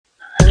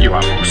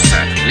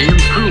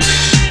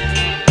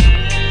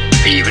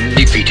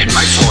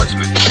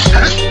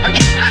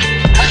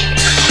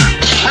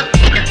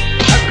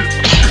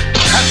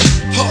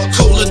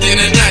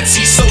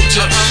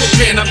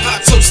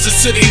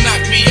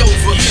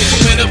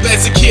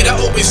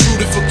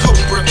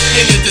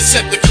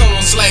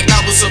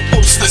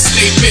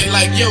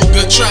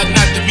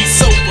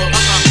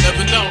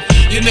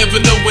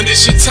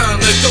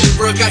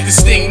Word got the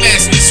sting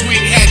master,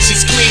 swing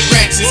hatches, clean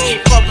ratchets, keep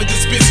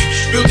carpenters busy,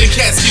 building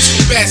caskets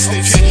for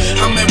bastards.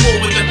 I'm at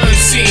war with the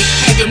unseen,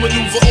 had to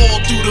maneuver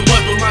all through the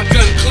mud with my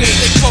gun clean.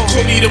 They call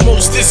me the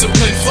most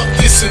disciplined, fuck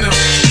this and them.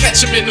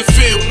 Catch them in the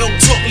field, no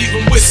talk, leave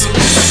them whistling.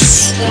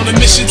 On a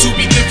mission to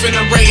be different,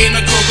 I'm writing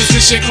a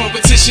composition.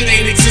 Competition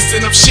ain't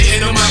existing, I'm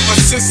shitting them out my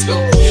system.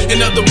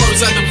 In other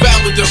words, I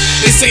devoured them.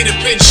 They say the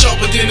pen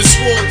sharper than a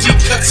sword, deep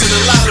cuts in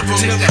a lot of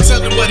them. Never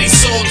tell him what he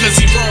saw, cause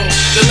he wrong.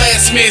 The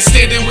last man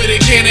standing with a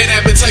cannon,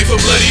 appetite for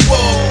bloody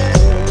war.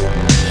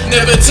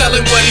 Never tell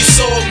him what he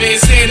saw, man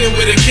standing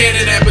with a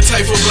cannon,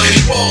 appetite for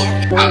bloody war.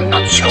 I'll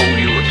not show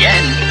you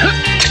again.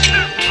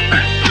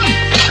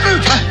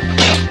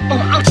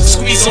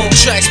 Squeeze on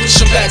tracks, push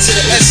them back to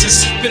the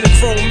essence. Been a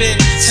grown man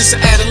since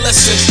an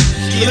adolescent.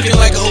 Looking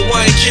like a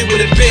Hawaiian kid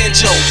with a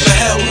banjo, but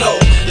hell no,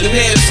 the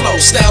man flow,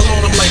 style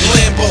on him like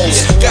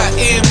Lambos. Got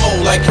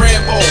ammo like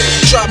Rambo,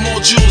 drop more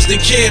jewels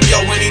than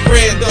Cameo when he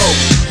grand though.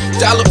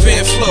 Dollar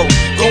van flow,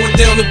 going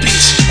down the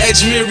beach,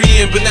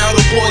 Edgemirian, but now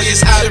the boy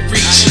is out of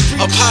reach.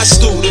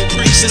 Apostle, the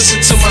priest, listen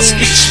to my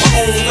speech,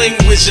 my own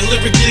language, and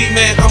lyrically,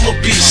 man, I'm a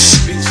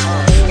beast.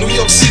 New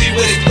York City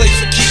where they play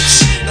for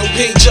keeps, no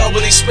paint job,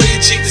 but they spray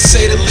a Jeep to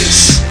say the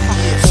least.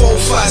 4,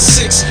 5,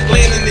 6,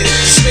 landing it,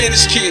 the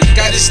Spanish kid,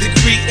 got his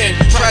degree in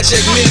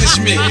project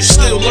management. You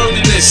still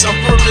learning this, I'm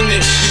permanent,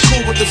 you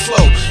cool with the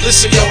flow.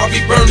 Listen, yo, I be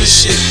burning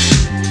shit.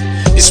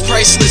 It's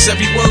priceless,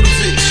 every word of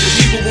it. The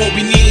people won't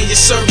be needing your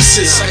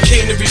services. I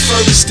came to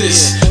refurbish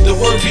this. The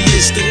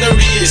worthiest, the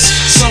nerdiest,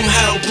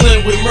 somehow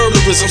blend with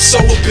murderers. I'm so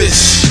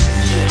abyss.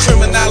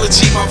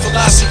 Criminology, my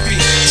philosophy.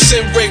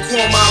 Send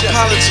Raekwon my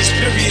apologies,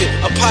 period,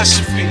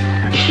 apostrophe.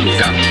 You've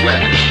done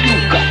well.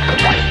 You've got the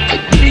right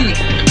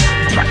technique.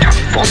 But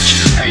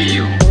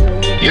unfortunately,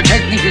 your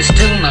technique is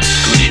still not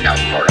good enough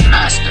for a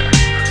master.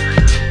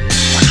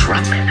 What's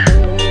wrong?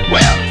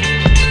 Well,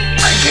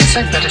 I guess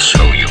I'd better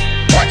show you.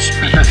 Watch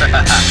me.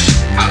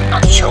 I'll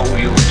not show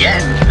you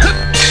again.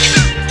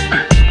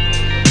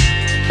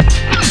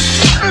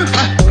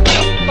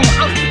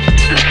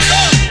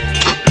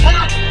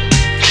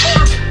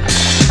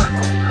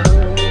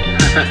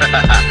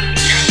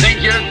 You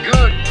think you're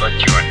good, but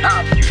you're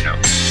not, you know.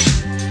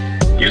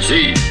 You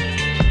see,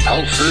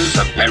 pulses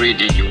are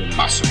buried in your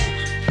muscles.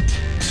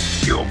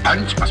 Your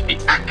punch must be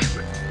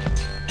accurate,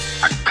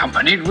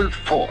 accompanied with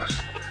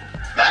force.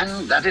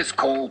 Then that is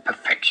called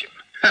perfection.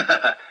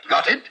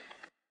 Got it?